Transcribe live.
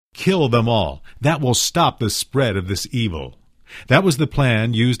kill them all. That will stop the spread of this evil. That was the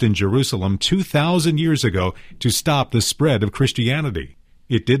plan used in Jerusalem 2,000 years ago to stop the spread of Christianity.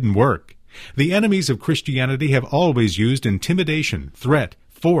 It didn't work. The enemies of Christianity have always used intimidation, threat,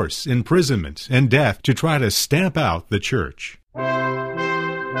 force, imprisonment, and death to try to stamp out the church.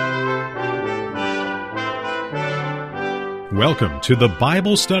 Welcome to the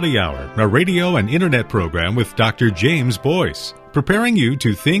Bible Study Hour, a radio and internet program with Dr. James Boice, preparing you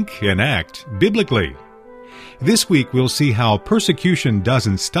to think and act biblically. This week we'll see how persecution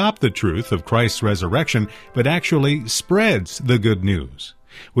doesn't stop the truth of Christ's resurrection, but actually spreads the good news.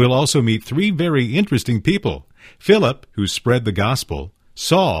 We'll also meet three very interesting people: Philip, who spread the gospel;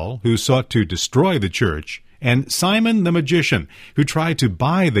 Saul, who sought to destroy the church; and Simon the magician, who tried to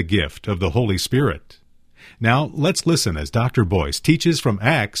buy the gift of the Holy Spirit. Now, let's listen as Dr. Boice teaches from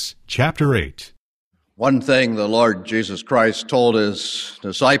Acts chapter 8. One thing the Lord Jesus Christ told his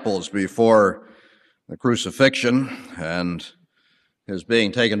disciples before the crucifixion and his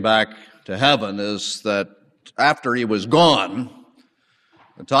being taken back to heaven is that after he was gone,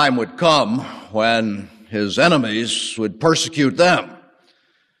 the time would come when his enemies would persecute them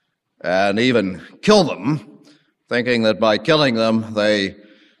and even kill them, thinking that by killing them they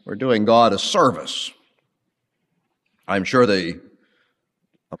were doing God a service. I'm sure the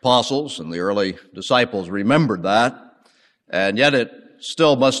apostles and the early disciples remembered that, and yet it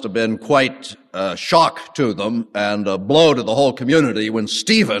still must have been quite a shock to them and a blow to the whole community when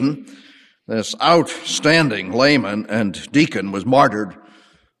Stephen, this outstanding layman and deacon, was martyred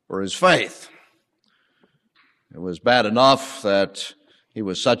for his faith. It was bad enough that he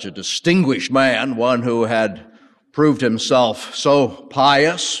was such a distinguished man, one who had proved himself so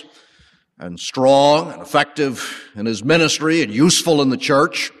pious and strong and effective in his ministry and useful in the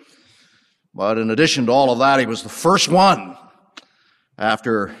church. But in addition to all of that, he was the first one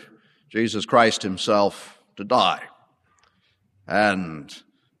after Jesus Christ himself to die. And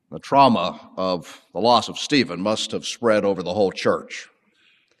the trauma of the loss of Stephen must have spread over the whole church.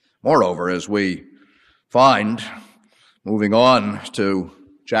 Moreover, as we find, moving on to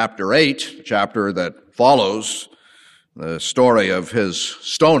chapter 8, the chapter that follows the story of his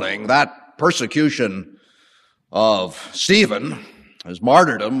stoning, that persecution of Stephen, his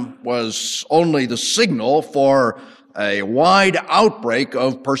martyrdom, was only the signal for a wide outbreak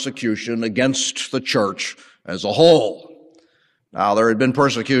of persecution against the church as a whole. Now, there had been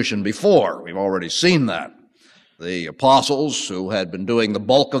persecution before. We've already seen that. The apostles, who had been doing the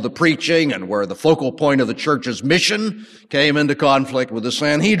bulk of the preaching and were the focal point of the church's mission, came into conflict with the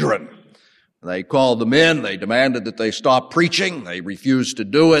Sanhedrin. They called them in. They demanded that they stop preaching. They refused to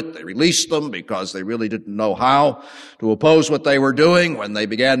do it. They released them because they really didn't know how to oppose what they were doing. When they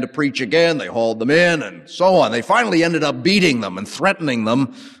began to preach again, they hauled them in and so on. They finally ended up beating them and threatening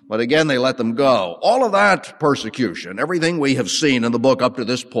them, but again, they let them go. All of that persecution, everything we have seen in the book up to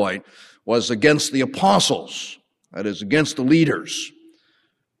this point, was against the apostles. That is, against the leaders.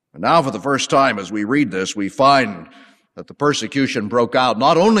 And now, for the first time, as we read this, we find that the persecution broke out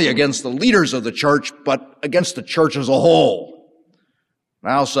not only against the leaders of the church, but against the church as a whole.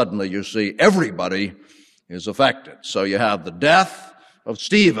 Now suddenly you see everybody is affected. So you have the death of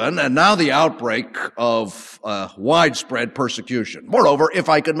Stephen and now the outbreak of widespread persecution. Moreover, if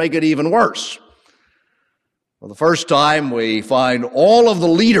I could make it even worse, for the first time we find all of the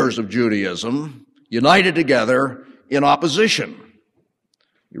leaders of Judaism united together in opposition.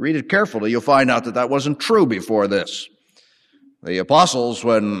 You read it carefully, you'll find out that that wasn't true before this. The apostles,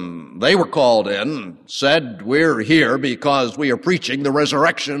 when they were called in, said, "We're here because we are preaching the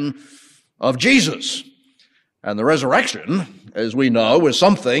resurrection of Jesus." And the resurrection, as we know, is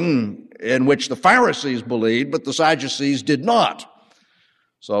something in which the Pharisees believed, but the Sadducees did not.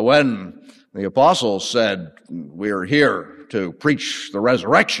 So when the apostles said, "We're here to preach the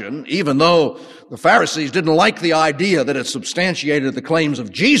resurrection," even though the Pharisees didn't like the idea that it substantiated the claims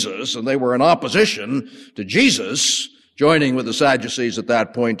of Jesus, and they were in opposition to Jesus, joining with the Sadducees at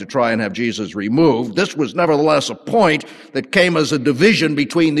that point to try and have Jesus removed, this was nevertheless a point that came as a division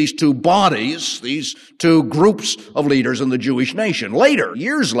between these two bodies, these two groups of leaders in the Jewish nation. Later,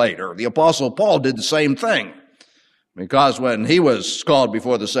 years later, the Apostle Paul did the same thing. Because when he was called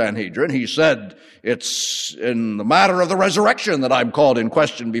before the Sanhedrin, he said, "It's in the matter of the resurrection that I'm called in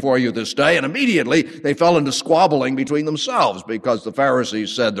question before you this day." And immediately they fell into squabbling between themselves because the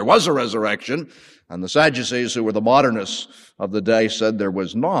Pharisees said there was a resurrection, and the Sadducees, who were the modernists of the day, said there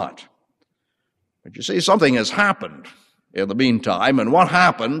was not. But you see, something has happened in the meantime, and what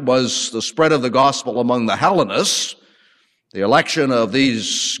happened was the spread of the gospel among the Hellenists, the election of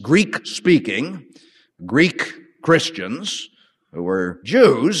these Greek-speaking, Greek Christians who were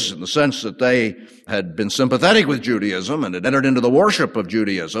Jews in the sense that they had been sympathetic with Judaism and had entered into the worship of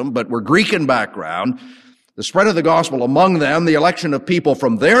Judaism, but were Greek in background. The spread of the gospel among them, the election of people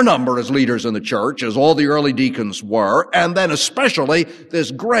from their number as leaders in the church, as all the early deacons were, and then especially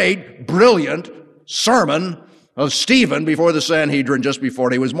this great, brilliant sermon of Stephen before the Sanhedrin just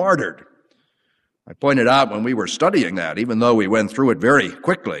before he was martyred. I pointed out when we were studying that, even though we went through it very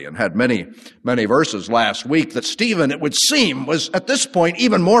quickly and had many verses last week, that Stephen, it would seem, was at this point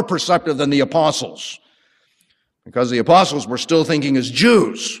even more perceptive than the apostles, because the apostles were still thinking as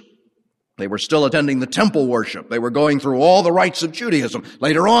Jews. They were still attending the temple worship. They were going through all the rites of Judaism.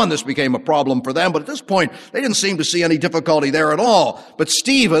 Later on, this became a problem for them, but at this point, they didn't seem to see any difficulty there at all. But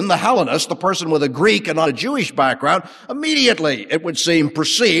Stephen, the Hellenist, the person with a Greek and not a Jewish background, immediately, it would seem,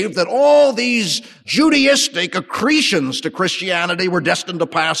 perceived that all these Judaistic accretions to Christianity were destined to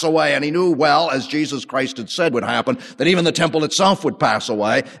pass away. And he knew well, as Jesus Christ had said would happen, that even the temple itself would pass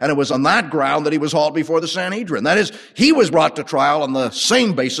away. And it was on that ground that he was hauled before the Sanhedrin. That is, he was brought to trial on the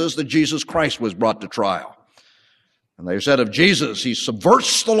same basis that Jesus Christ was brought to trial. And they said of Jesus, he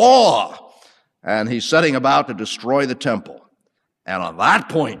subverts the law, and he's setting about to destroy the temple. And on that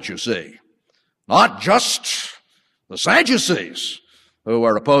point, you see, not just the Sadducees, who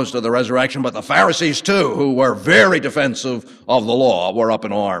were opposed to the resurrection, but the Pharisees too, who were very defensive of the law, were up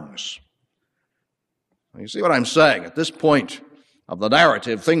in arms. You see what I'm saying? At this point of the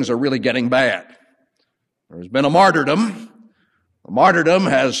narrative, things are really getting bad. There's been a martyrdom. The martyrdom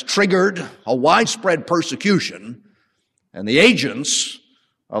has triggered a widespread persecution, and the agents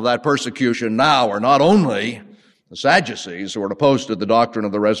of that persecution now are not only the Sadducees, who are opposed to the doctrine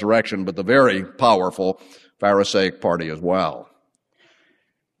of the resurrection, but the very powerful Pharisaic party as well.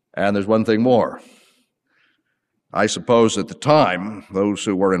 And there's one thing more. I suppose at the time, those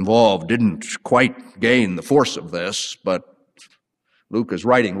who were involved didn't quite gain the force of this, but Luke is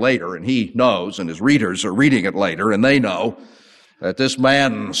writing later, and he knows, and his readers are reading it later, and they know that this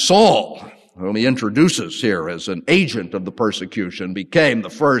man, Saul, whom he introduces here as an agent of the persecution, became the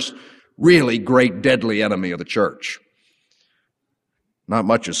first really great deadly enemy of the church. Not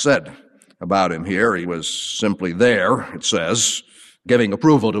much is said about him here. He was simply there, it says, giving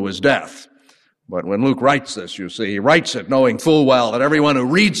approval to his death. But when Luke writes this, you see, he writes it knowing full well that everyone who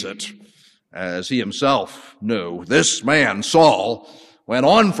reads it, as he himself knew, this man, Saul, went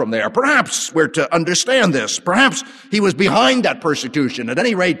on from there. Perhaps we're to understand this. Perhaps he was behind that persecution. At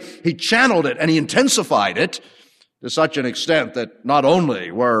any rate, he channeled it and he intensified it to such an extent that not only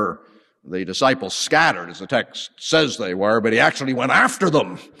were the disciples scattered, as the text says they were, but he actually went after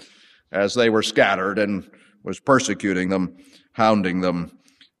them as they were scattered and was persecuting them, hounding them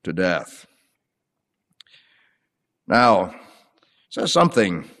to death. Now, it says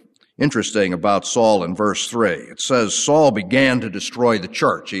something interesting about Saul in verse 3. It says, Saul began to destroy the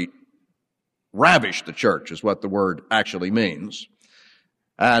church. He ravished the church is what the word actually means.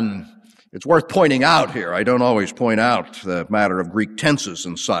 And it's worth pointing out here. I don't always point out the matter of Greek tenses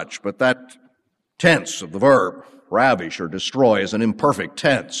and such, but that tense of the verb, ravish or destroy, is an imperfect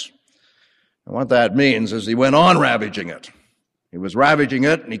tense. And what that means is he went on ravaging it. He was ravaging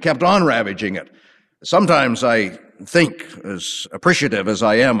it, and he kept on ravaging it. Sometimes I think, as appreciative as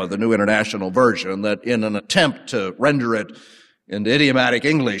I am of the New International Version, that in an attempt to render it into idiomatic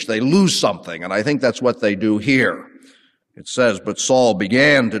English, they lose something, and I think that's what they do here. It says, but Saul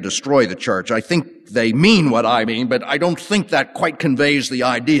began to destroy the church. I think they mean what I mean, but I don't think that quite conveys the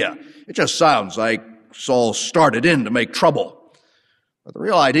idea. It just sounds like Saul started in to make trouble. But the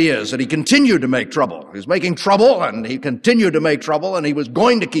real idea is that he continued to make trouble. He was making trouble, and he continued to make trouble, and he was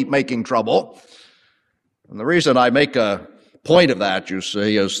going to keep making trouble. And the reason I make a point of that, you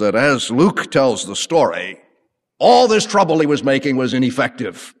see, is that as Luke tells the story, all this trouble he was making was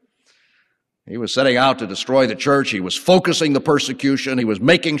ineffective. He was setting out to destroy the church. He was focusing the persecution. He was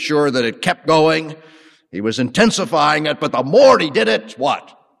making sure that it kept going. He was intensifying it. But the more he did it,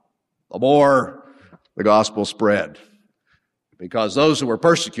 what? The more the gospel spread. Because those who were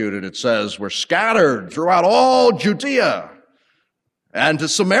persecuted, it says, were scattered throughout all Judea and to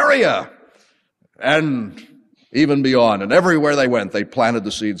Samaria and even beyond. And everywhere they went, they planted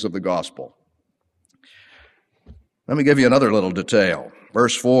the seeds of the gospel. Let me give you another little detail.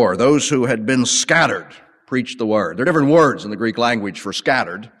 Verse 4, those who had been scattered preached the word. There are different words in the Greek language for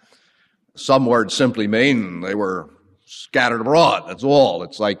scattered. Some words simply mean they were scattered abroad. That's all.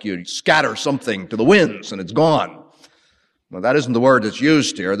 It's like you scatter something to the winds and it's gone. Well, that isn't the word that's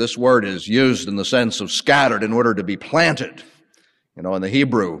used here. This word is used in the sense of scattered in order to be planted. You know, in the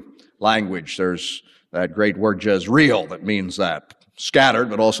Hebrew language, there's that great word Jezreel that means that. scattered,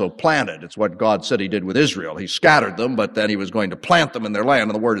 but also planted. It's what God said he did with Israel. He scattered them, but then he was going to plant them in their land,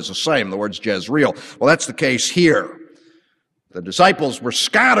 and the word is the same. The word's Jezreel. Well, that's the case here. The disciples were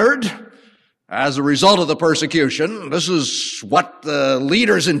scattered as a result of the persecution. This is what the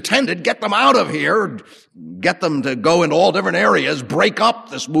leaders intended. Get them out of here. Get them to go into all different areas. Break up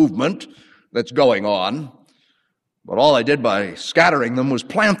this movement that's going on. But all they did by scattering them was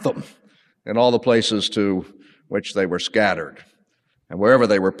plant them in all the places to which they were scattered. And wherever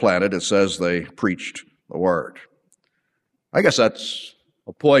they were planted, it says they preached the word. I guess that's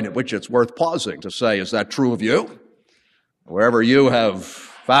a point at which it's worth pausing to say, is that true of you? Wherever you have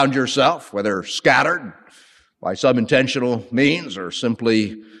found yourself, whether scattered by some intentional means or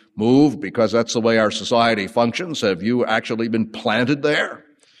simply moved because that's the way our society functions, have you actually been planted there?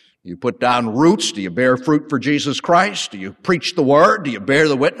 You put down roots? Do you bear fruit for Jesus Christ? Do you preach the word? Do you bear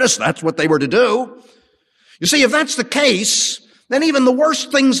the witness? That's what they were to do. You see, if that's the case, then even the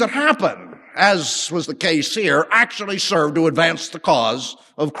worst things that happen, as was the case here, actually serve to advance the cause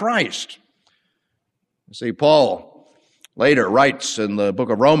of Christ. You see, Paul later writes in the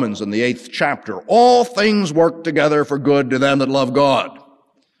book of Romans in the 8th chapter, all things work together for good to them that love God.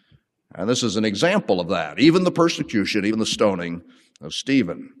 And this is an example of that. Even the persecution, even the stoning of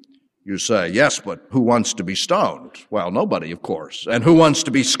Stephen. You say, yes, but who wants to be stoned? Well, nobody, of course. And who wants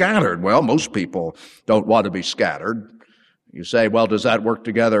to be scattered? Well, most people don't want to be scattered. You say, well, does that work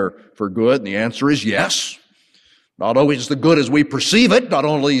together for good? And the answer is yes. Not always the good as we perceive it, not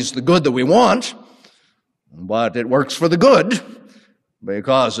only is the good that we want, but it works for the good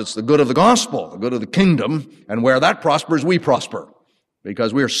because it's the good of the gospel, the good of the kingdom, and where that prospers, we prosper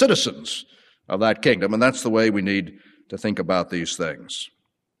because we are citizens of that kingdom, and that's the way we need to think about these things.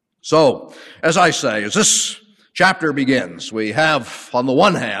 So, as I say, as this chapter begins, we have, on the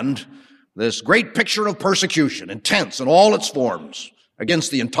one hand, this great picture of persecution, intense in all its forms,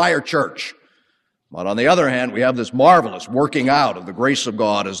 against the entire church. But on the other hand, we have this marvelous working out of the grace of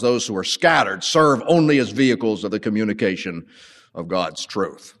God as those who are scattered serve only as vehicles of the communication of God's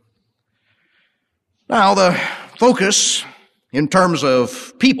truth. Now, the focus in terms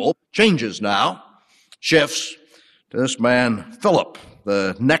of people changes now, shifts to this man Philip,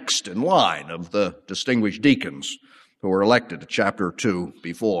 the next in line of the distinguished deacons who were elected to chapter 2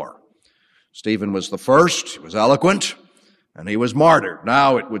 before. Stephen was the first, he was eloquent, and he was martyred.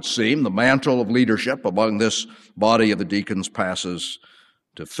 Now, it would seem, the mantle of leadership among this body of the deacons passes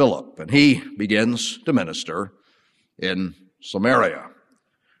to Philip, and he begins to minister in Samaria.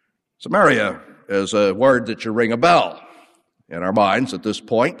 Samaria is a word that should ring a bell in our minds at this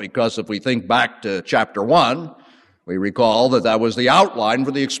point, because if we think back to chapter 1, we recall that that was the outline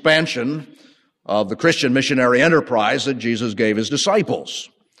for the expansion of the Christian missionary enterprise that Jesus gave his disciples.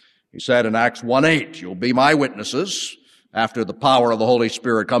 He said in Acts 1:8, you'll be my witnesses after the power of the Holy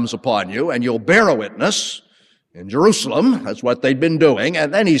Spirit comes upon you, and you'll bear a witness in Jerusalem. That's what they'd been doing.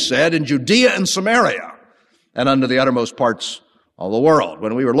 And then he said, in Judea and Samaria, and unto the uttermost parts of the world.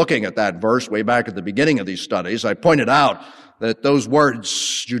 When we were looking at that verse way back at the beginning of these studies, I pointed out that those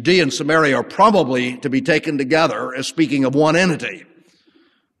words, Judea and Samaria, are probably to be taken together as speaking of one entity.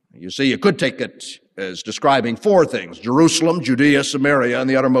 You see, you could take it as describing four things: Jerusalem, Judea, Samaria, and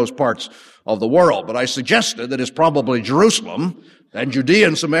the uttermost parts of the world. But I suggested that it's probably Jerusalem, then Judea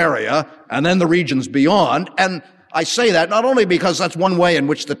and Samaria, and then the regions beyond. And I say that not only because that's one way in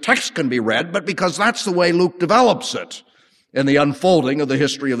which the text can be read, but because that's the way Luke develops it in the unfolding of the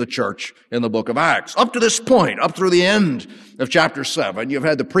history of the church in the book of Acts. Up to this point, up through the end of chapter 7, you've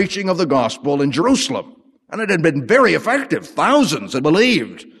had the preaching of the gospel in Jerusalem. And it had been very effective. Thousands had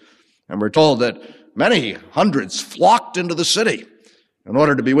believed. And we're told that many hundreds flocked into the city in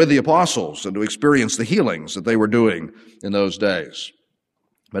order to be with the apostles and to experience the healings that they were doing in those days.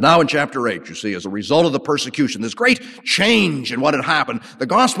 But now in chapter 8, you see, as a result of the persecution, this great change in what had happened, the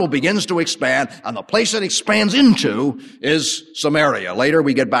gospel begins to expand, and the place it expands into is Samaria. Later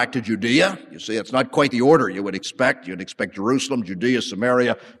we get back to Judea. You see, it's not quite the order you would expect. You'd expect Jerusalem, Judea,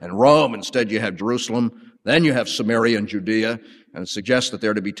 Samaria, and Rome. Instead, you have Jerusalem, then you have Samaria and Judea, and it suggests that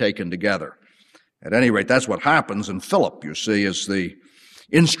they're to be taken together. At any rate, that's what happens, and Philip, you see, is the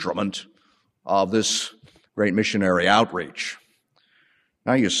instrument of this great missionary outreach.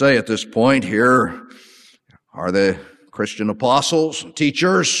 Now you say at this point here, are the Christian apostles and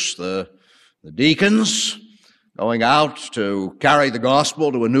teachers, the deacons, going out to carry the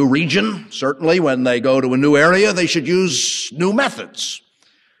gospel to a new region? Certainly when they go to a new area, they should use new methods.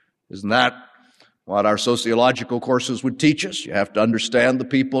 Isn't that what our sociological courses would teach us? You have to understand the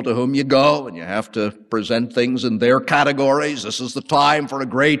people to whom you go, and you have to present things in their categories. This is the time for a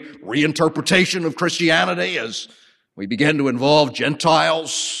great reinterpretation of Christianity as we began to involve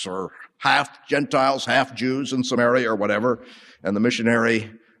Gentiles or half Gentiles, half Jews in Samaria or whatever, and the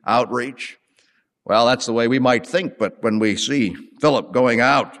missionary outreach. Well, that's the way we might think, but when we see Philip going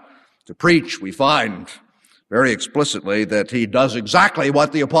out to preach, we find very explicitly that he does exactly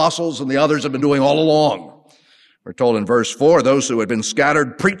what the apostles and the others have been doing all along. We're told in verse 4, those who had been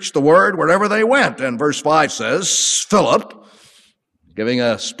scattered preached the word wherever they went. And verse 5 says, Philip, giving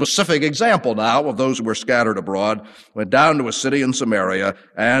a specific example now of those who were scattered abroad, went down to a city in Samaria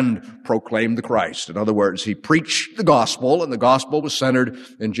and proclaimed the Christ. In other words, he preached the gospel, and the gospel was centered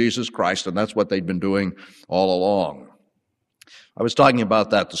in Jesus Christ, and that's what they'd been doing all along. I was talking about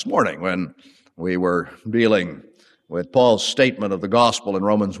that this morning when we were dealing with Paul's statement of the gospel in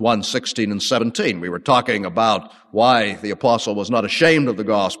Romans 1:16 and 17. We were talking about why the apostle was not ashamed of the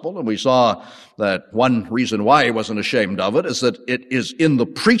gospel, and we saw that one reason why he wasn't ashamed of it is that it is in the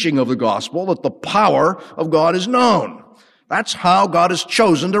preaching of the gospel that the power of God is known. That's how God has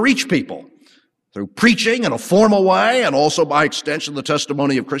chosen to reach people, through preaching in a formal way, and also by extension the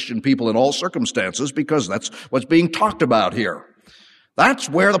testimony of Christian people in all circumstances, because that's what's being talked about here. That's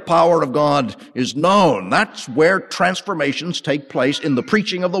where the power of God is known. That's where transformations take place, in the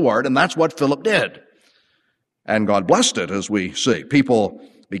preaching of the word, and that's what Philip did. And God blessed it, as we see. People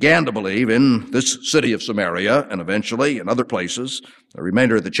began to believe in this city of Samaria, and eventually in other places. The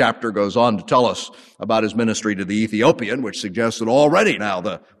remainder of the chapter goes on to tell us about his ministry to the Ethiopian, which suggests that already now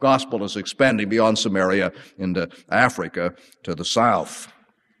the gospel is expanding beyond Samaria into Africa to the south.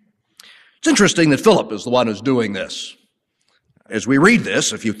 It's interesting that Philip is the one who's doing this. As we read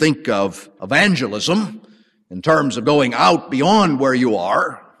this, if you think of evangelism in terms of going out beyond where you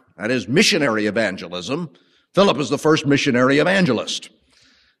are, that is missionary evangelism, Philip is the first missionary evangelist.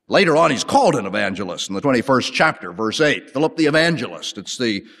 Later on, he's called an evangelist in the 21st chapter, verse 8. Philip the evangelist. It's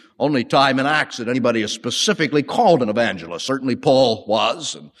the only time in Acts that anybody is specifically called an evangelist. Certainly Paul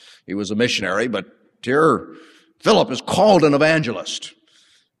was, and he was a missionary, but here Philip is called an evangelist.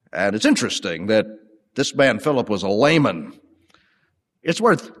 And it's interesting that this man Philip was a layman. It's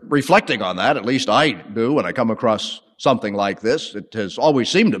worth reflecting on that, at least I do when I come across something like this. It has always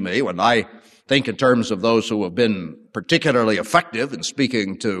seemed to me, when I think in terms of those who have been particularly effective in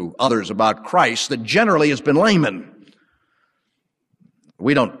speaking to others about Christ, that generally has been laymen.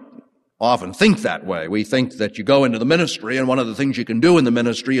 We don't often think that way. We think that you go into the ministry, and one of the things you can do in the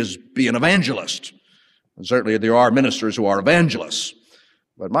ministry is be an evangelist. And certainly there are ministers who are evangelists.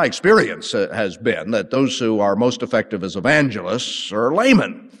 But my experience has been that those who are most effective as evangelists are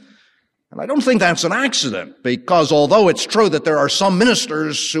laymen. And I don't think that's an accident, because although it's true that there are some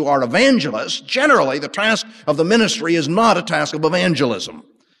ministers who are evangelists, generally the task of the ministry is not a task of evangelism.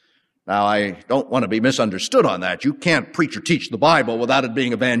 Now, I don't want to be misunderstood on that. You can't preach or teach the Bible without it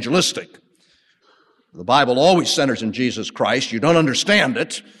being evangelistic. The Bible always centers in Jesus Christ. You don't understand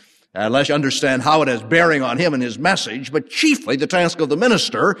it unless you understand how it has bearing on him and his message. But chiefly the task of the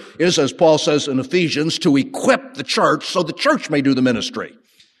minister is, as Paul says in Ephesians, to equip the church so the church may do the ministry.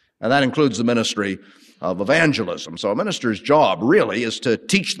 And that includes the ministry of evangelism. So a minister's job really is to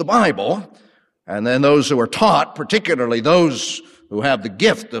teach the Bible, and then those who are taught, particularly those who have the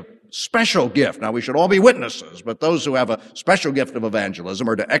gift, the special gift. Now, we should all be witnesses, but those who have a special gift of evangelism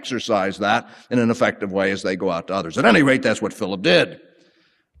are to exercise that in an effective way as they go out to others. At any rate, that's what Philip did.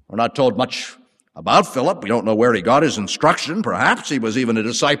 We're not told much about Philip. We don't know where he got his instruction. Perhaps he was even a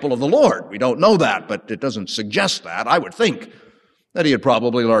disciple of the Lord. We don't know that, but it doesn't suggest that. I would think that he had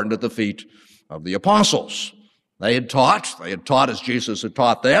probably learned at the feet of the apostles. They had taught as Jesus had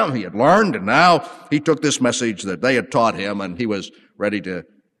taught them. He had learned, and now he took this message that they had taught him, and he was ready to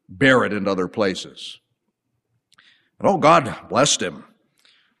bear it into other places. And oh, God blessed him.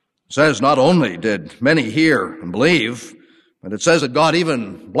 It says not only did many hear and believe, but it says that God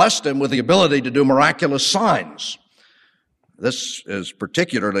even blessed him with the ability to do miraculous signs. This is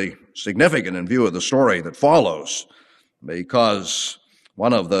particularly significant in view of the story that follows, because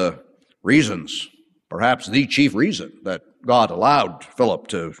one of the reasons, perhaps the chief reason, that God allowed Philip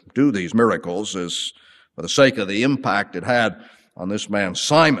to do these miracles is for the sake of the impact it had on this man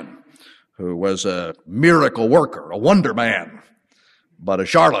Simon, who was a miracle worker, a wonder man, but a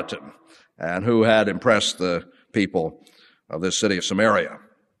charlatan, and who had impressed the people of this city of Samaria.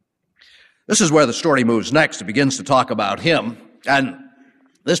 This is where the story moves next. It begins to talk about him, and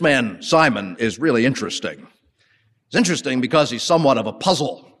this man Simon is really interesting. It's interesting because he's somewhat of a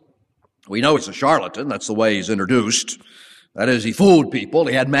puzzle. We know he's a charlatan. That's the way he's introduced. That is, he fooled people.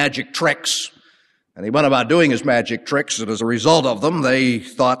 He had magic tricks, and he went about doing his magic tricks, and as a result of them, they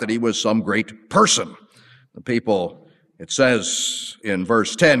thought that he was some great person. The people It says in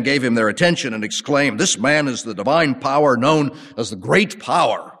verse 10, gave him their attention and exclaimed, "This man is the divine power known as the Great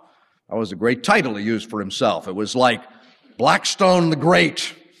Power." That was a great title he used for himself. It was like Blackstone the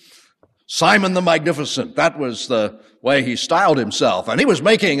Great, Simon the Magnificent. That was the way he styled himself. And he was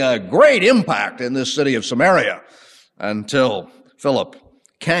making a great impact in this city of Samaria until Philip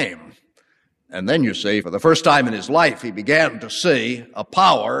came. And then, you see, for the first time in his life, he began to see a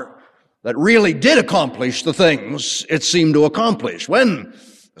power that really did accomplish the things it seemed to accomplish. When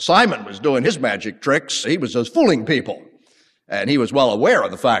Simon was doing his magic tricks, he was just fooling people. And he was well aware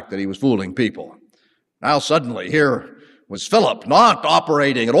of the fact that he was fooling people. Now suddenly here was Philip, not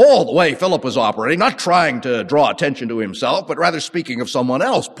operating at all the way Philip was operating, not trying to draw attention to himself, but rather speaking of someone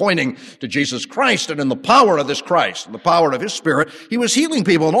else, pointing to Jesus Christ, and in the power of this Christ, and the power of his Spirit, he was healing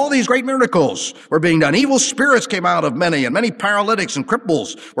people, and all these great miracles were being done. Evil spirits came out of many, and many paralytics and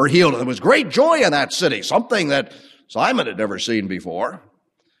cripples were healed, and there was great joy in that city, something that Simon had never seen before.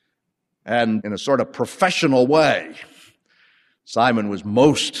 And in a sort of professional way, Simon was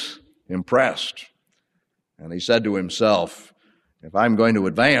most impressed. And he said to himself, if I'm going to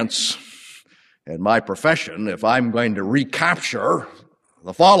advance in my profession, if I'm going to recapture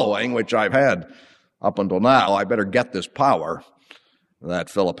the following, which I've had up until now, I better get this power that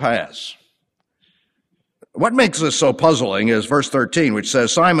Philip has. What makes this so puzzling is verse 13, which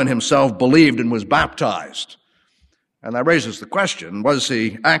says, Simon himself believed and was baptized. And that raises the question, was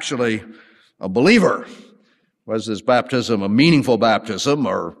he actually a believer? Was his baptism a meaningful baptism,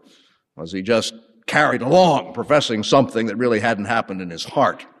 or was he just carried along, professing something that really hadn't happened in his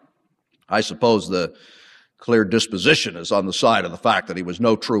heart? I suppose the clear disposition is on the side of the fact that he was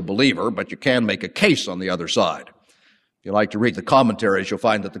no true believer, but you can make a case on the other side. If you like to read the commentaries, you'll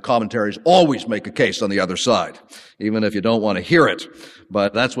find that the commentaries always make a case on the other side, even if you don't want to hear it.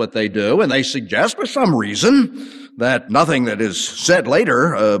 But that's what they do, and they suggest for some reason that nothing that is said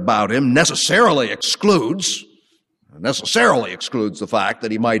later about him necessarily excludes the fact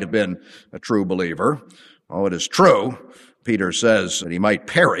that he might have been a true believer. Oh, it is true. Peter says that he might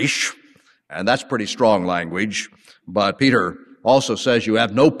perish, and that's pretty strong language. But Peter also says you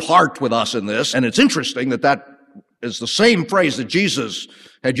have no part with us in this, and it's interesting that that is the same phrase that Jesus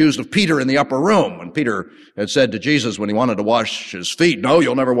had used of Peter in the upper room, when Peter had said to Jesus when he wanted to wash his feet, "No,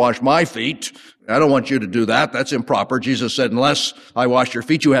 you'll never wash my feet. I don't want you to do that. That's improper." Jesus said, "Unless I wash your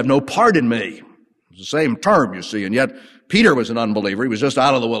feet, you have no part in me." It's the same term, you see, and yet Peter was an unbeliever. He was just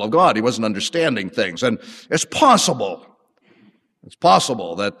out of the will of God. He wasn't understanding things. And it's possible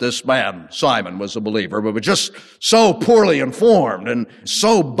that this man, Simon, was a believer, but was just so poorly informed and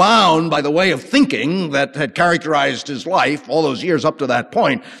so bound by the way of thinking that had characterized his life all those years up to that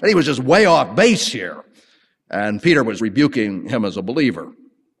point, that he was just way off base here. And Peter was rebuking him as a believer.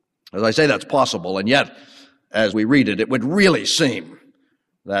 As I say, that's possible, and yet, as we read it, it would really seem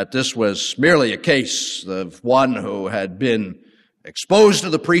that this was merely a case of one who had been exposed to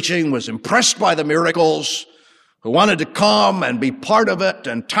the preaching, was impressed by the miracles, who wanted to come and be part of it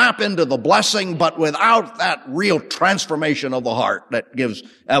and tap into the blessing, but without that real transformation of the heart that gives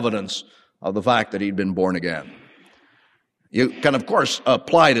evidence of the fact that he'd been born again. You can, of course,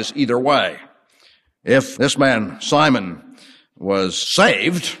 apply this either way. If this man, Simon, was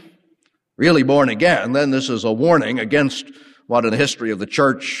saved, really born again, then this is a warning against what in the history of the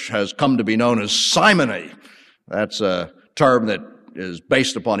church has come to be known as simony. That's a term that is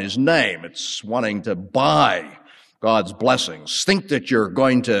based upon his name. It's wanting to buy God's blessings. Think that you're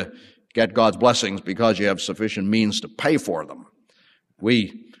going to get God's blessings because you have sufficient means to pay for them.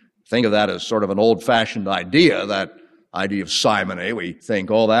 We think of that as sort of an old-fashioned idea, that idea of simony. We think,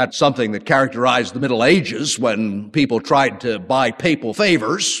 oh, that's something that characterized the Middle Ages when people tried to buy papal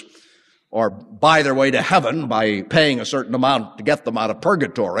favors or buy their way to heaven by paying a certain amount to get them out of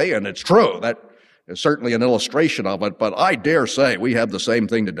purgatory. And it's true. That is certainly an illustration of it. But I dare say we have the same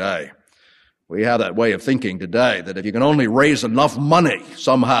thing today. We have that way of thinking today, that if you can only raise enough money,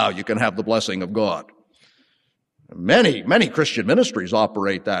 somehow you can have the blessing of God. Many Christian ministries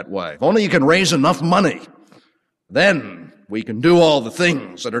operate that way. If only you can raise enough money, then we can do all the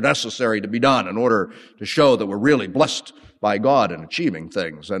things that are necessary to be done in order to show that we're really blessed by God in achieving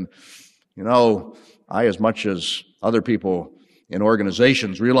things. And you know, I, as much as other people in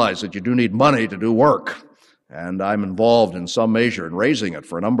organizations, realize that you do need money to do work. And I'm involved in some measure in raising it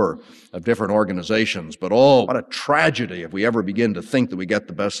for a number of different organizations. But oh, what a tragedy if we ever begin to think that we get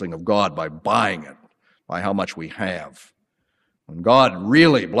the blessing of God by buying it, by how much we have. When God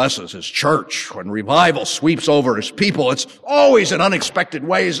really blesses His church, when revival sweeps over His people, it's always in unexpected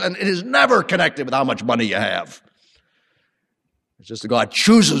ways, and it is never connected with how much money you have. It's just that God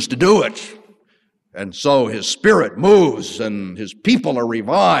chooses to do it. And so his Spirit moves and his people are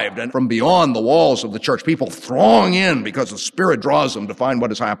revived. And from beyond the walls of the church, people throng in because the Spirit draws them to find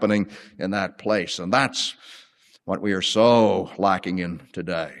what is happening in that place. And that's what we are so lacking in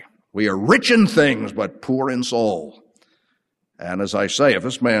today. We are rich in things, but poor in soul. And as I say, if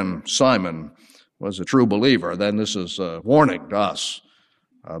this man Simon was a true believer, then this is a warning to us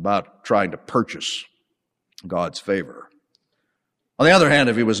about trying to purchase God's favor. On the other hand,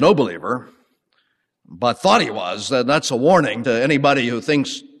 if he was no believer, but thought he was, then that's a warning to anybody who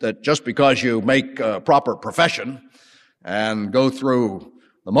thinks that just because you make a proper profession and go through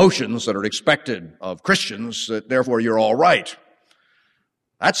the motions that are expected of Christians, that therefore you're all right.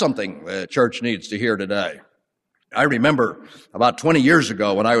 That's something the church needs to hear today. I remember about 20 years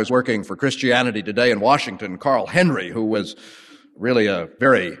ago when I was working for Christianity Today in Washington, Carl Henry, who was really a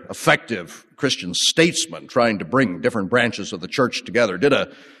very effective Christian statesman trying to bring different branches of the church together, did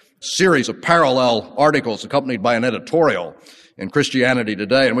a series of parallel articles accompanied by an editorial in Christianity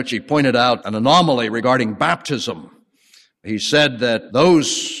Today in which he pointed out an anomaly regarding baptism. He said that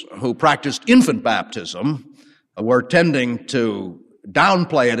those who practiced infant baptism were tending to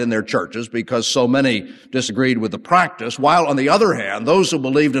downplay it in their churches because so many disagreed with the practice, while on the other hand, those who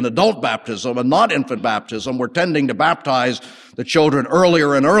believed in adult baptism and not infant baptism were tending to baptize the children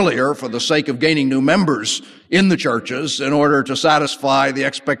earlier and earlier for the sake of gaining new members in the churches in order to satisfy the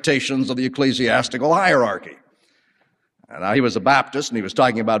expectations of the ecclesiastical hierarchy. And he was a Baptist, and he was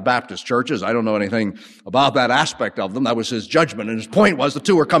talking about Baptist churches. I don't know anything about that aspect of them. That was his judgment, and his point was the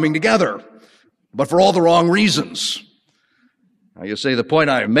two are coming together, but for all the wrong reasons. Now, you see, the point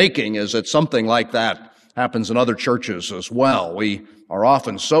I'm making is that something like that happens in other churches as well. We are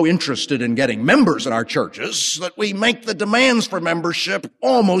often so interested in getting members in our churches that we make the demands for membership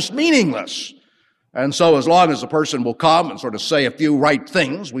almost meaningless. And so as long as a person will come and sort of say a few right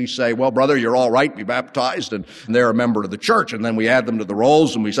things, we say, well, brother, you're all right, be baptized, and they're a member of the church. And then we add them to the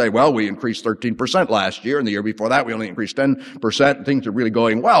rolls and we say, well, we increased 13% last year, and the year before that we only increased 10%, and things are really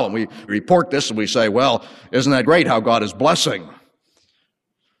going well. And we report this and we say, well, isn't that great how God is blessing?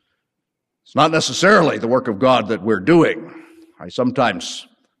 It's not necessarily the work of God that we're doing. I sometimes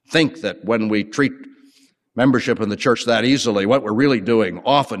think that when we treat membership in the church that easily, what we're really doing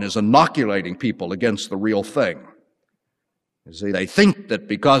often is inoculating people against the real thing. You see, they think that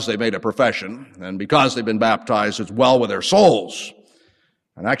because they made a profession and because they've been baptized, it's well with their souls.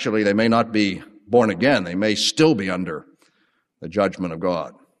 And actually, they may not be born again. They may still be under the judgment of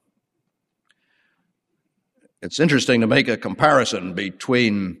God. It's interesting to make a comparison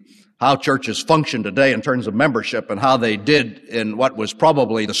between how churches function today in terms of membership and how they did in what was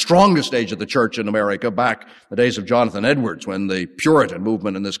probably the strongest age of the church in America back in the days of Jonathan Edwards, when the Puritan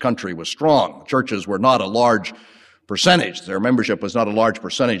movement in this country was strong. Churches were not a large percentage. Their membership was not a large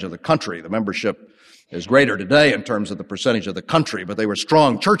percentage of the country. The membership is greater today in terms of the percentage of the country, but they were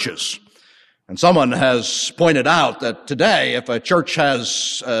strong churches. And someone has pointed out that today, if a church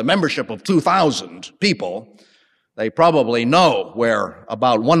has a membership of 2,000 people, they probably know where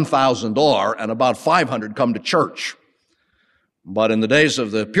about 1,000 are, and about 500 come to church. But in the days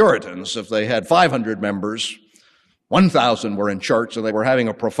of the Puritans, if they had 500 members, 1,000 were in church, and they were having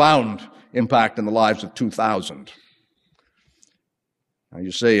a profound impact in the lives of 2,000. Now,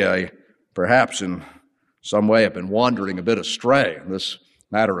 you see, perhaps in some way I've been wandering a bit astray in this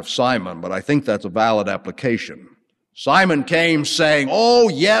matter of Simon, but I think that's a valid application. Simon came saying, "Oh,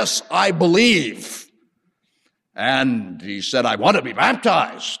 yes, I believe." And he said, "I want to be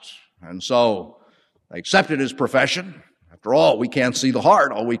baptized." And so they accepted his profession. After all, we can't see the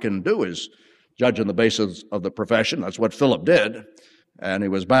heart. All we can do is judge on the basis of the profession. That's what Philip did. And he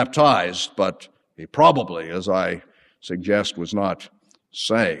was baptized, but he probably, as I suggest, was not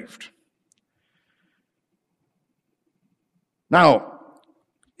saved. Now,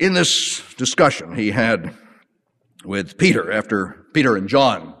 in this discussion he had with Peter, after Peter and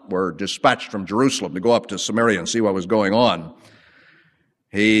John were dispatched from Jerusalem to go up to Samaria and see what was going on,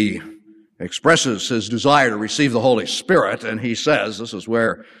 he expresses his desire to receive the Holy Spirit, and he says, this is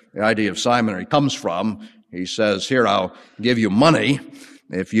where the idea of Simon comes from, he says, "Here, I'll give you money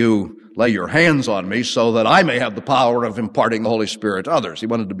if you lay your hands on me so that I may have the power of imparting the Holy Spirit to others." He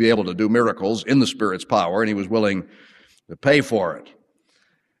wanted to be able to do miracles in the Spirit's power, and he was willing to pay for it.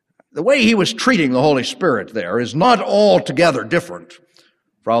 The way he was treating the Holy Spirit there is not altogether different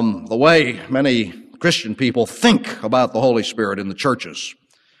from the way many Christian people think about the Holy Spirit in the churches.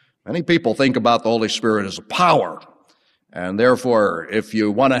 Many people think about the Holy Spirit as a power, and therefore, if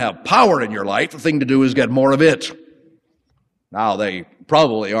you want to have power in your life, the thing to do is get more of it. Now, they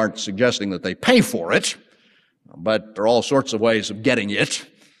probably aren't suggesting that they pay for it, but there are all sorts of ways of getting it.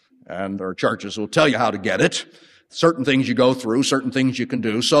 and our churches will tell you how to get it. Certain things you go through, certain things you can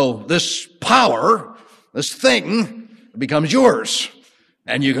do. So this power, this thing, becomes yours,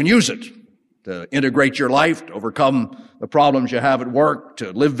 and you can use it to integrate your life, to overcome the problems you have at work,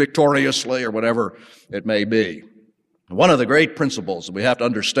 to live victoriously, or whatever it may be. One of the great principles that we have to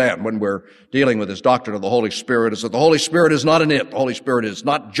understand when we're dealing with this doctrine of the Holy Spirit is that the Holy Spirit is not an it. The Holy Spirit is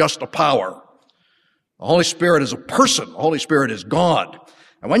not just a power. The Holy Spirit is a person. The Holy Spirit is God.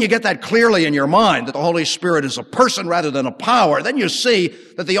 And when you get that clearly in your mind, that the Holy Spirit is a person rather than a power, then you see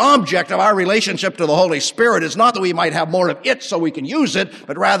that the object of our relationship to the Holy Spirit is not that we might have more of it so we can use it,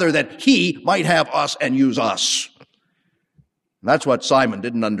 but rather that He might have us and use us. And that's what Simon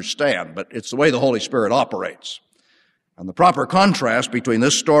didn't understand, but it's the way the Holy Spirit operates. And the proper contrast between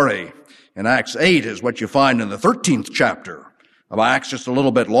this story in Acts 8 is what you find in the 13th chapter of Acts, just a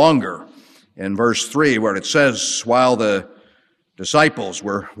little bit longer, in verse 3, where it says, while the disciples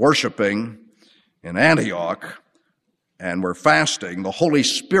were worshiping in Antioch and were fasting, the Holy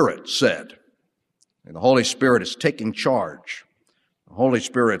Spirit said, and the Holy Spirit is taking charge. The Holy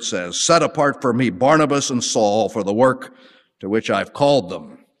Spirit says, set apart for me Barnabas and Saul for the work to which I've called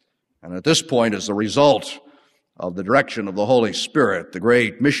them. And at this point, as the result of the direction of the Holy Spirit, the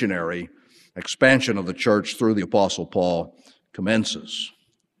great missionary expansion of the church through the Apostle Paul commences.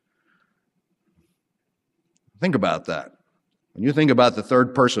 Think about that. When you think about the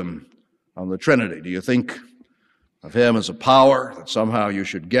third person of the Trinity, do you think of Him as a power that somehow you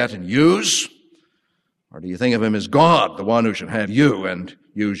should get and use? Or do you think of Him as God, the one who should have you and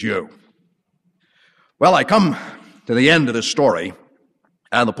use you? Well, I come to the end of this story,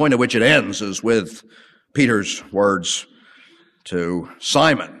 and the point at which it ends is with Peter's words to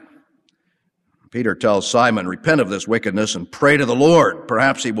Simon. Peter tells Simon, repent of this wickedness and pray to the Lord.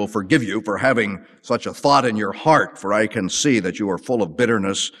 Perhaps He will forgive you for having such a thought in your heart, for I can see that you are full of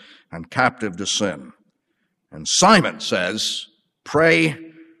bitterness and captive to sin. And Simon says, pray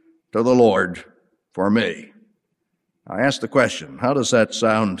to the Lord for me. I ask the question, how does that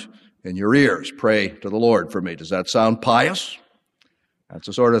sound in your ears? Pray to the Lord for me. Does that sound pious? That's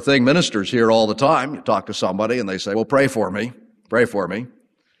the sort of thing ministers hear all the time. You talk to somebody and they say, well, pray for me. Pray for me.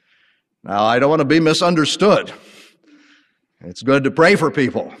 Now, I don't want to be misunderstood. It's good to pray for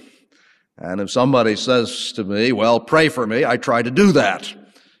people. And if somebody says to me, well, pray for me, I try to do that.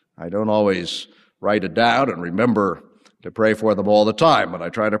 I don't always write it down and remember to pray for them all the time, but I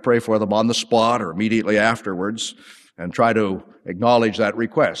try to pray for them on the spot or immediately afterwards and try to acknowledge that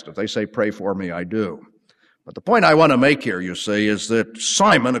request. If they say pray for me, I do. But the point I want to make here, you see, is that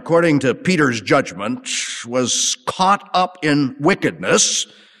Simon, according to Peter's judgment, was caught up in wickedness,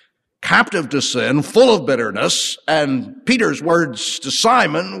 captive to sin, full of bitterness, and Peter's words to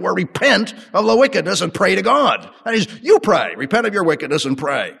Simon were repent of the wickedness and pray to God. That is, you pray, repent of your wickedness and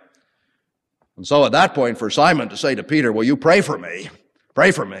pray. And so at that point for Simon to say to Peter, will you pray for me,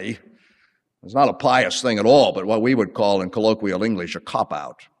 it's not a pious thing at all, but what we would call in colloquial English a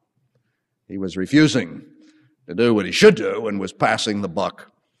cop-out. He was refusing to do what he should do and was passing the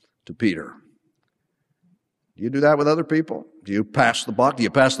buck to Peter. Do you do that with other people? Do you pass the buck? Do you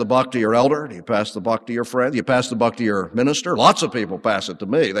pass the buck to your elder? Do you pass the buck to your friend? Do you pass the buck to your minister? Lots of people pass it to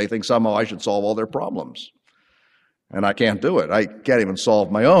me. They think somehow I should solve all their problems. And I can't do it. I can't even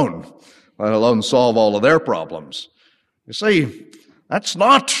solve my own, let alone solve all of their problems. You see, that's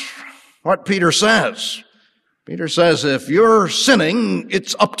not what Peter says. Peter says if you're sinning,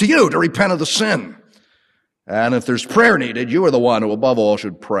 it's up to you to repent of the sin. And if there's prayer needed, you are the one who above all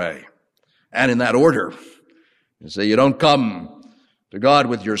should pray. And in that order. You see, you don't come to God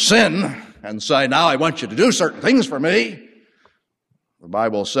with your sin and say, now I want you to do certain things for me. The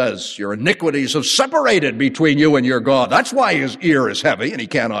Bible says your iniquities have separated between you and your God. That's why his ear is heavy and he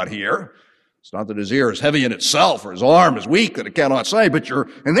cannot hear. It's not that his ear is heavy in itself or his arm is weak that it cannot say, but your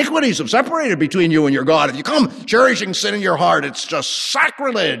iniquities have separated between you and your God. If you come cherishing sin in your heart, it's just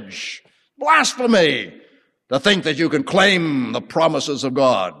sacrilege, blasphemy, to think that you can claim the promises of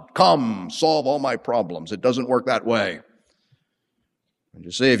God. Come, solve all my problems. It doesn't work that way. And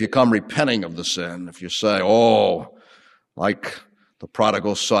you see, if you come repenting of the sin, if you say, oh, like the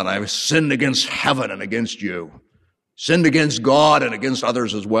prodigal son, I have sinned against heaven and against you, sinned against God and against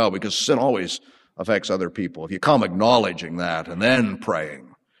others as well, because sin always affects other people. If you come acknowledging that and then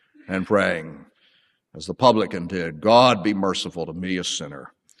praying, as the publican did, God be merciful to me, a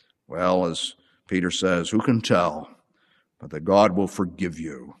sinner. Well, as Peter says, who can tell but that God will forgive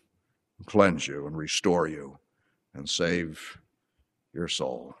you, and cleanse you, and restore you, and save your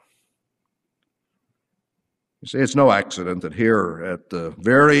soul? You see, it's no accident that here at the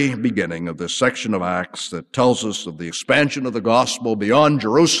very beginning of this section of Acts that tells us of the expansion of the gospel beyond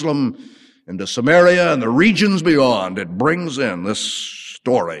Jerusalem into Samaria and the regions beyond, it brings in this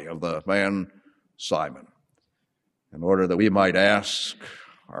story of the man Simon, in order that we might ask,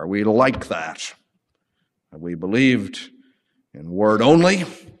 are we like that? Have we believed in word only,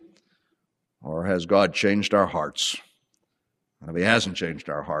 or has God changed our hearts? And if He hasn't changed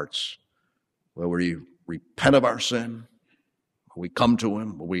our hearts, will we repent of our sin? Will we come to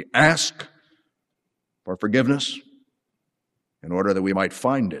Him? Will we ask for forgiveness in order that we might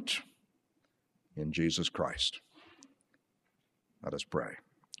find it in Jesus Christ? Let us pray.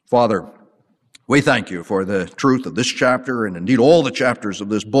 Father, we thank You for the truth of this chapter and indeed all the chapters of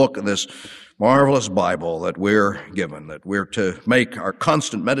this book and this marvelous Bible that we're given, that we're to make our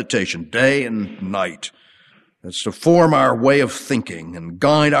constant meditation day and night. It's to form our way of thinking and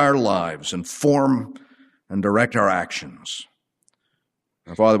guide our lives and form and direct our actions.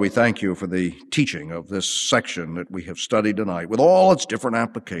 And Father, we thank You for the teaching of this section that we have studied tonight, with all its different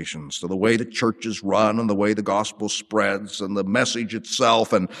applications to the way the church is run and the way the gospel spreads and the message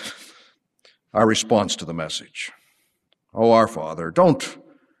itself and our response to the message. Oh, our Father, don't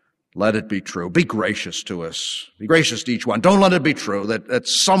let it be true. Be gracious to us. Be gracious to each one. Don't let it be true that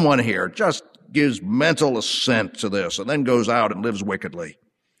someone here just gives mental assent to this and then goes out and lives wickedly.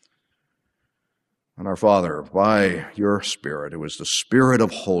 And our Father, by Your Spirit, who is the Spirit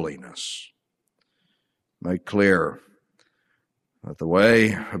of holiness, make clear that the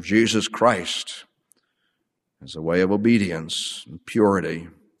way of Jesus Christ is a way of obedience and purity,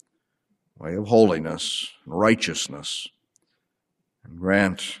 way of holiness and righteousness, and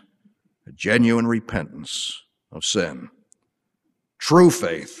grant a genuine repentance of sin, true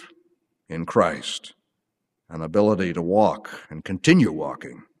faith in Christ, and ability to walk and continue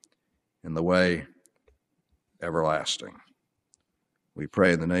walking in the way everlasting. We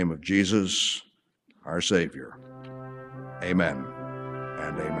pray in the name of Jesus, our Savior. Amen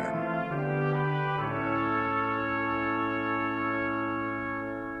and amen.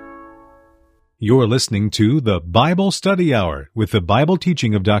 You're listening to the Bible Study Hour with the Bible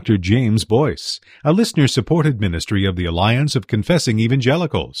teaching of Dr. James Boice, a listener-supported ministry of the Alliance of Confessing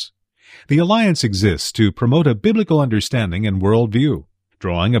Evangelicals. The Alliance exists to promote a biblical understanding and worldview.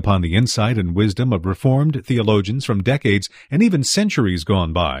 Drawing upon the insight and wisdom of Reformed theologians from decades and even centuries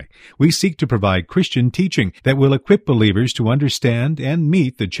gone by, we seek to provide Christian teaching that will equip believers to understand and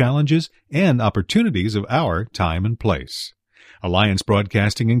meet the challenges and opportunities of our time and place. Alliance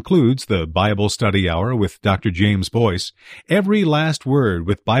broadcasting includes the Bible Study Hour with Dr. James Boice, Every Last Word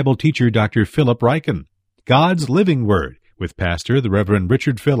with Bible teacher Dr. Philip Ryken, God's Living Word with Pastor the Reverend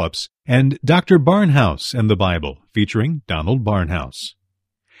Richard Phillips, and Dr. Barnhouse and the Bible featuring Donald Barnhouse.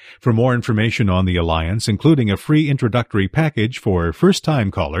 For more information on the Alliance, including a free introductory package for first-time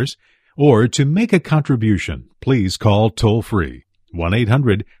callers, or to make a contribution, please call toll-free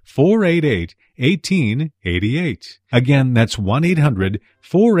 1-800-488-1888. Again, that's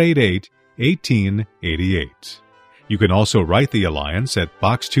 1-800-488-1888. You can also write the Alliance at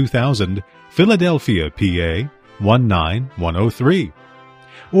Box 2000, Philadelphia, PA 19103.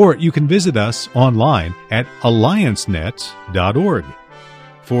 Or you can visit us online at alliancenet.org.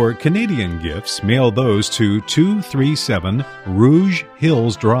 For Canadian gifts, mail those to 237 Rouge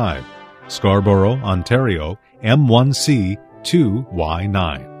Hills Drive, Scarborough, Ontario, M1C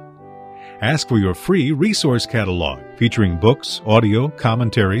 2Y9. Ask for your free resource catalog featuring books, audio,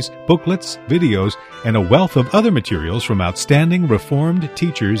 commentaries, booklets, videos, and a wealth of other materials from outstanding Reformed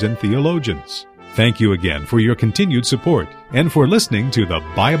teachers and theologians. Thank you again for your continued support and for listening to the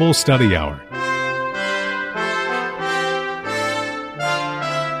Bible Study Hour.